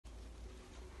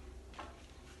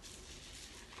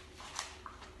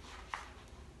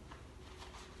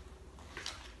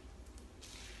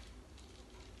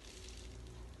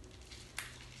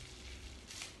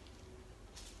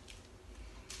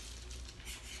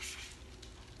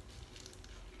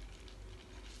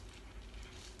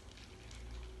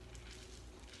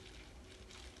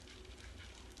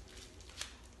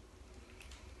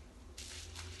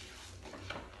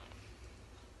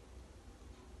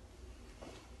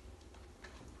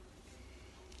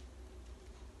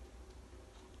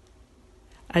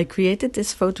I created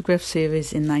this photograph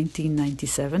series in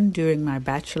 1997 during my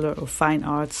Bachelor of Fine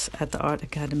Arts at the Art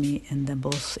Academy in Den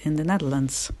Bosch in the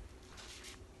Netherlands.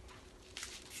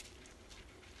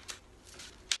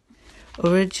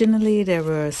 Originally there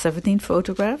were 17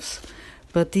 photographs,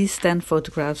 but these 10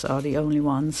 photographs are the only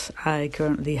ones I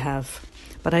currently have.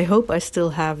 But I hope I still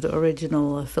have the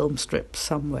original film strip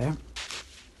somewhere.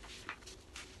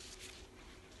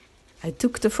 I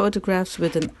took the photographs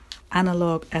with an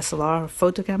analog SLR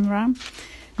photo camera,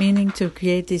 meaning to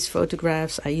create these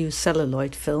photographs I used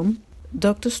celluloid film.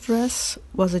 Dokter Stress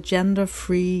was a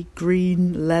gender-free,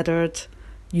 green, leathered,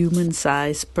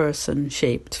 human-sized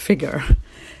person-shaped figure.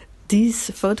 These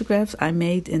photographs I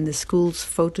made in the school's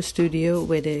photo studio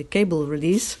with a cable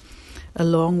release, a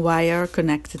long wire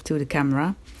connected to the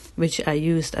camera, which I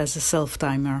used as a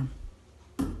self-timer.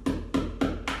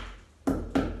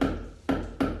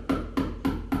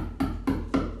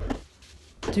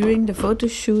 During the photo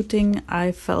shooting,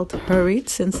 I felt hurried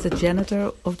since the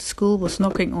janitor of the school was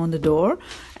knocking on the door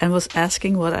and was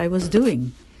asking what I was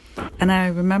doing. And I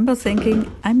remember thinking,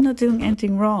 I'm not doing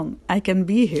anything wrong. I can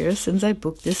be here since I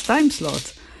booked this time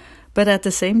slot. But at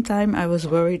the same time, I was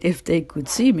worried if they could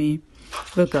see me,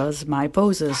 because my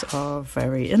poses are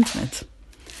very intimate.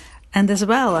 And as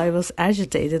well, I was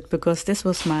agitated because this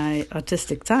was my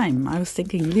artistic time. I was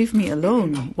thinking, leave me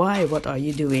alone. Why? What are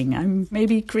you doing? I'm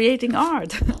maybe creating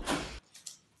art.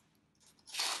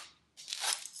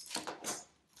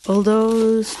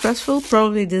 Although stressful,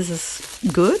 probably this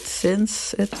is good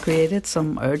since it created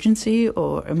some urgency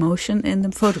or emotion in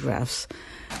the photographs.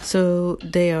 So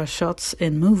they are shots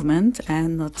in movement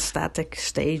and not static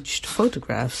staged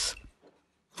photographs.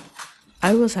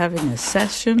 I was having a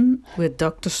session with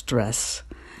Dokter Stress,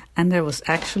 and I was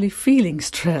actually feeling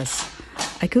stress.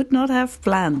 I could not have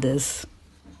planned this.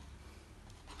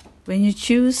 When you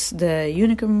choose the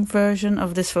Unicum version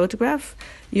of this photograph,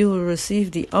 you will receive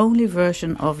the only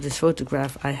version of this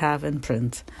photograph I have in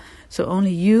print. So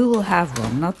only you will have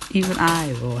one, not even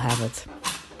I will have it.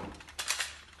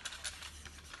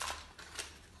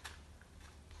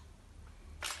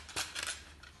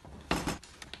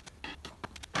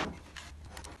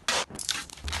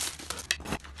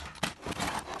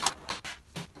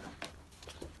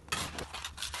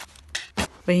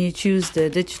 When you choose the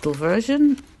digital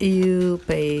version, you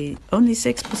pay only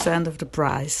 6% of the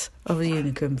price of the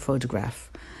Unicum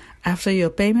photograph. After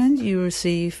your payment, you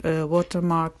receive a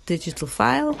watermarked digital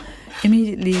file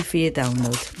immediately via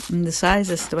download. And the size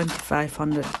is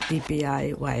 2500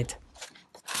 dpi wide.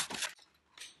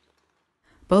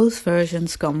 Both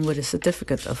versions come with a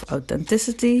certificate of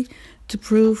authenticity to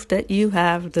prove that you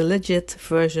have the legit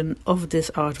version of this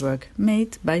artwork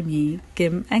made by me,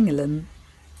 Engelen.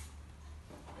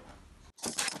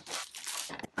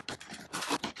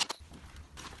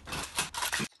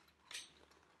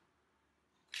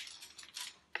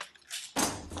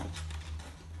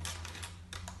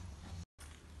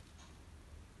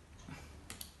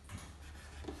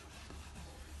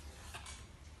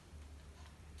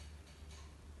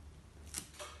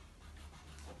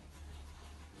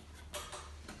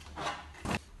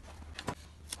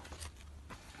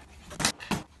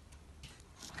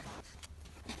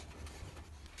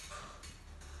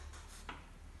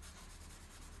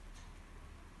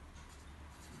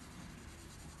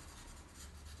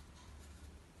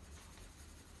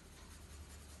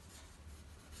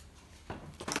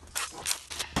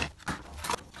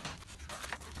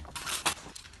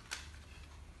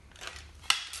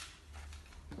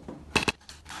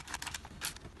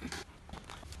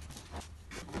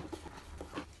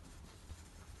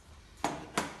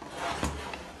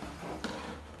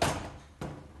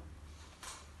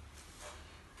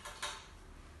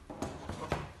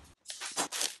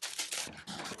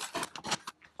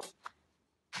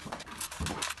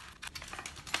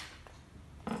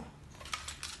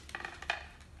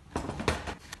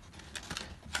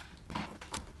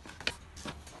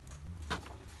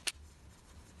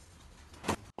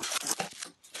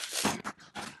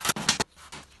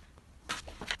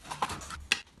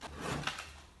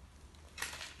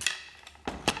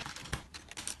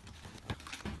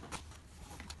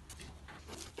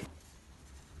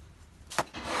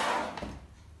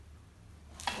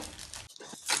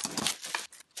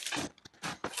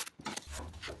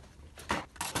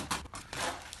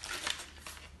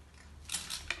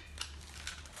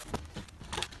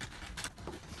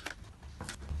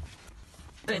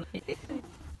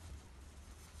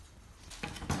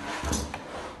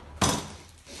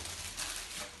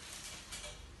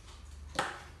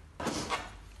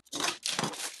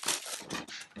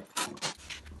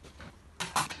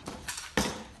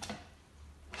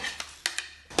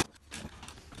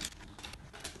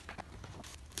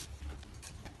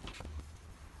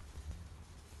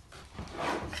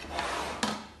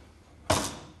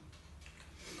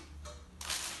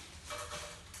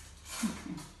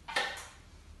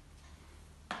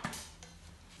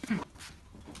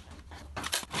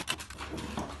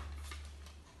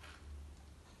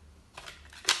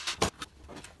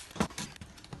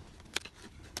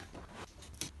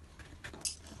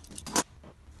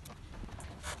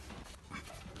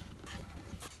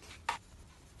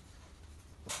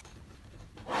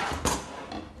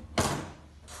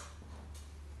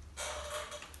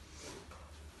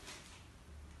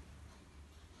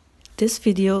 This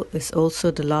video is also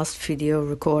the last video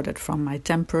recorded from my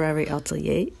temporary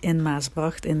atelier in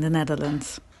Maasbracht in the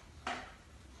Netherlands.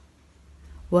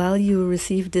 While you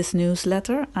receive this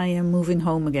newsletter, I am moving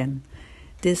home again.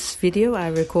 This video I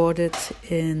recorded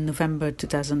in November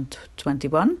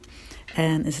 2021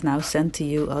 and is now sent to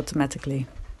you automatically.